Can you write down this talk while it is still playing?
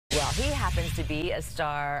Well, he happens to be a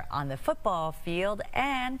star on the football field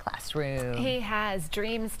and classroom. He has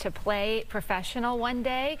dreams to play professional one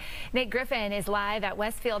day. Nate Griffin is live at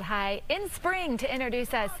Westfield High in Spring to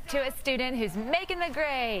introduce us to a student who's making the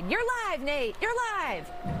grade. You're live, Nate. You're live.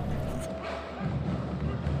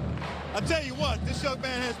 I tell you what, this young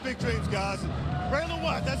man has big dreams, guys. Breylon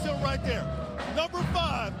Wyatt, that's him right there. Number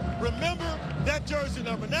 5. Remember that jersey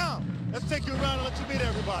number. Now, let's take you around and let you meet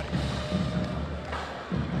everybody.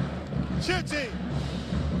 Cheer team,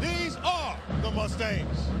 these are the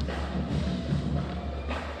Mustangs.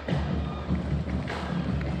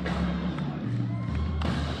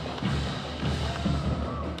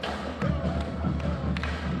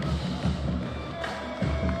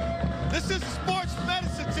 This is the sports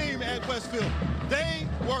medicine team at Westfield. They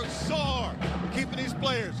work so hard keeping these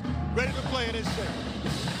players ready to play in this shape.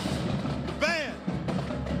 The band.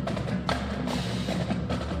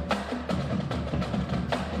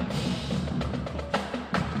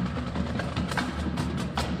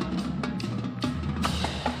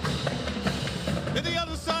 Then the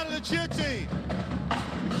other side of the cheer team.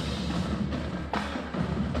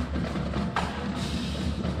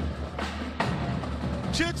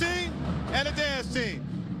 Cheer team and a dance team.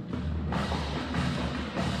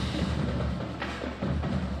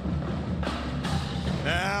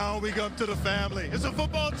 Now we come to the family. It's a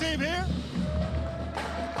football team here.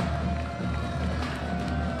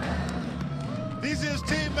 These are his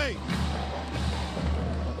teammates.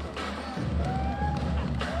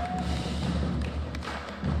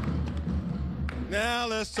 Now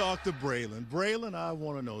let's talk to Breylon. Breylon, I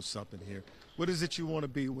want to know something here. What is it you want to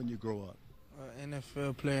be when you grow up?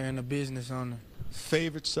 NFL player and a business owner.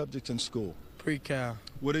 Favorite subject in school? Pre-cal.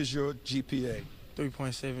 What is your GPA?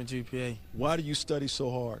 3.7 GPA. Why do you study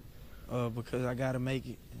so hard? Because I got to make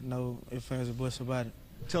it. No ifs, ands, or buts about it.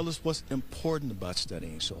 Tell us what's important about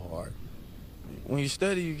studying so hard. When you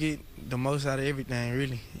study, you get the most out of everything,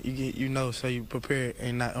 really. You know, so you prepared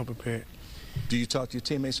and not unprepared. Do you talk to your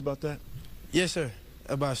teammates about that? Yes, sir.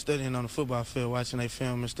 About studying on the football field, watching their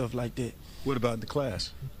film and stuff like that. What about in the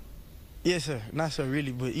class? Yes, sir. Not so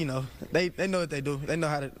really, but, you know, they know what they do. They know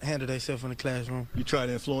how to handle themselves in the classroom. You try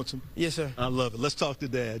to influence them? Yes, sir. I love it. Let's talk to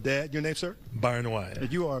Dad. Dad, your name, sir? Breylon Wyatt.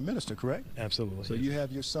 And you are a minister, correct? Absolutely. So yes. you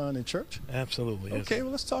have your son in church? Absolutely, yes. Okay,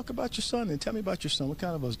 well, let's talk about your son and tell me about your son. What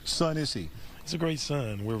kind of a son is he? He's a great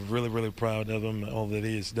son. We're really, really proud of him, all that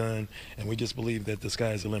he has done, and we just believe that the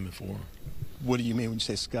sky's the limit for him. What do you mean when you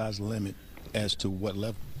say sky's the limit? As to what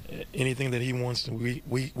level? Anything that he wants to,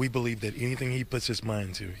 we believe that anything he puts his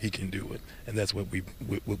mind to, he can do it, and that's what we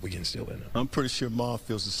instill in him. I'm pretty sure Mom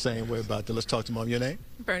feels the same way about that. Let's talk to Mom. Your name?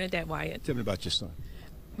 Bernadette Wyatt. Tell me about your son.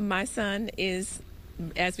 My son is,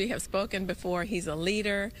 as we have spoken before, he's a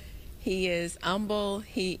leader. He is humble.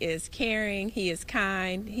 He is caring. He is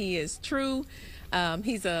kind. He is true.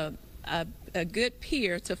 He's a good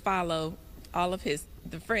peer to follow. All of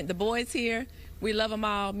the boys here, we love them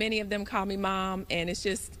all. Many of them call me Mom, and it's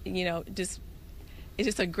just, you know, it's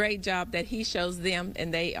just a great job that he shows them,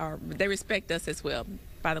 and they respect us as well.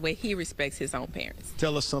 By the way, he respects his own parents.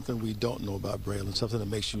 Tell us something we don't know about Breylon, something that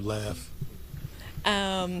makes you laugh.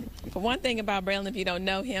 For one thing about Breylon, if you don't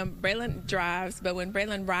know him, Breylon drives, but when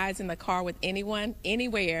Breylon rides in the car with anyone,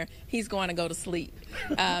 anywhere, he's going to go to sleep.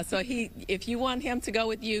 So if you want him to go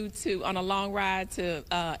with you on a long ride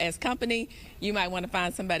as company, you might want to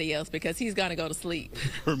find somebody else because he's going to go to sleep.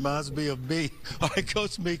 Reminds me of me. All right,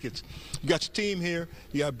 Coach Meekins, you got your team here.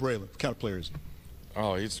 You got Breylon. What kind of player is he?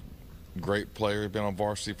 Oh, he's a great player. He's been on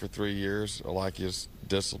varsity for 3 years. I like his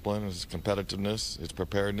discipline, his competitiveness, his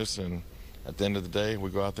preparedness, and at the end of the day, we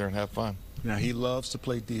go out there and have fun. Now, he loves to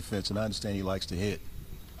play defense, and I understand he likes to hit.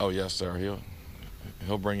 Oh, yes, sir.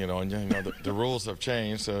 He'll bring it on you. You know, the rules have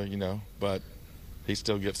changed, so, you know, but he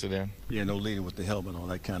still gets it in. Yeah, no leading with the helmet and all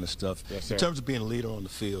that kind of stuff. Yes, sir. In terms of being a leader on the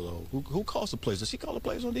field, though, who calls the plays? Does he call the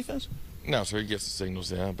plays on defense? No, sir. He gets the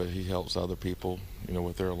signals in, but he helps other people, you know,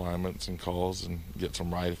 with their alignments and calls and gets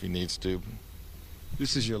them right if he needs to.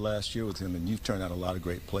 This is your last year with him, and you've turned out a lot of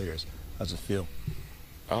great players. How's it feel?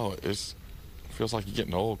 Oh, feels like you're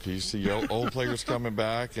getting old because you see old players coming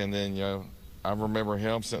back, and then, you know, I remember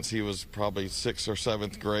him since he was probably 6th or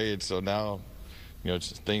 7th grade, so now, you know,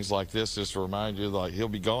 just things like this just remind you, like, he'll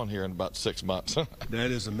be gone here in about 6 months.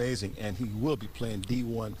 That is amazing, and he will be playing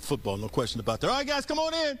D1 football, no question about that. All right, guys, come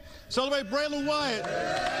on in. Celebrate Breylon Wyatt.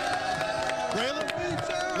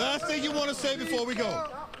 Breylon, last thing you want to say before we go?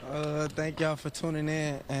 Thank y'all for tuning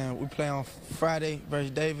in, and we play on Friday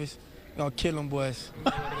versus Davis. We're going to kill them, boys.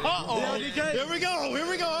 Uh-oh. Here we go. Here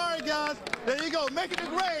we go. All right, guys. There you go. Making it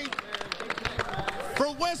great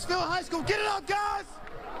from Westfield High School. Get it up, guys.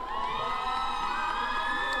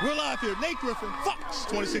 We're live here. Nate Griffin, Fox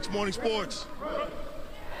 26 Morning Sports.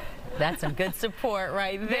 That's some good support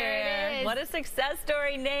right there. There it is. What a success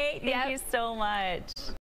story, Nate. Thank you so much.